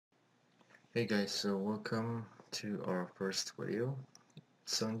Hey guys, so welcome to our first video.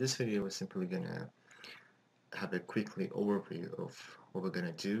 So in this video we're simply gonna have a quickly overview of what we're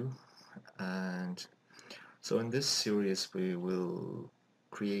gonna do, and so in this series we will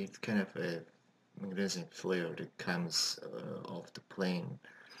create kind of a magnetic flare that comes off the plane.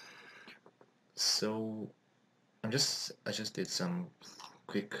 So I just did some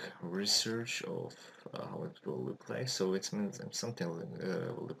quick research of how it will look like. So it's something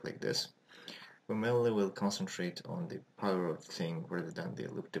will look like this. We mainly will concentrate on the pyro thing rather than the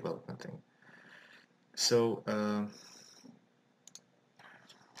loop development thing. So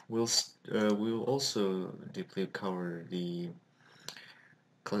we'll also deeply cover the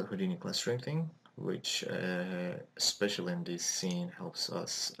Houdini clustering thing, which especially in this scene helps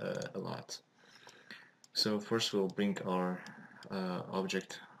us a lot. So first we'll bring our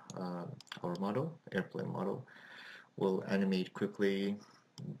object, our model, airplane model. We'll animate quickly,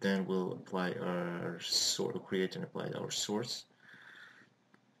 then we'll apply our create and apply our source.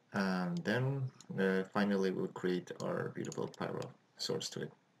 And then finally we'll create our beautiful pyro source to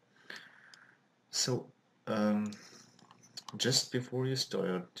it. So um, just before you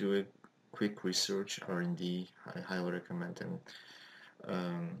start, do a quick research R&D. I highly recommend, and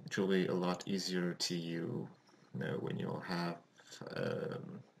it will be a lot easier to you know when you'll have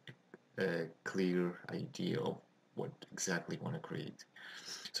um, a clear idea of what exactly you want to create.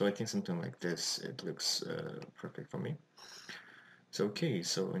 So I think something like this, it looks perfect for me. So okay,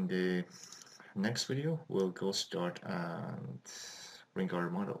 so in the next video we'll go start and bring our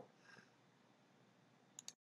model.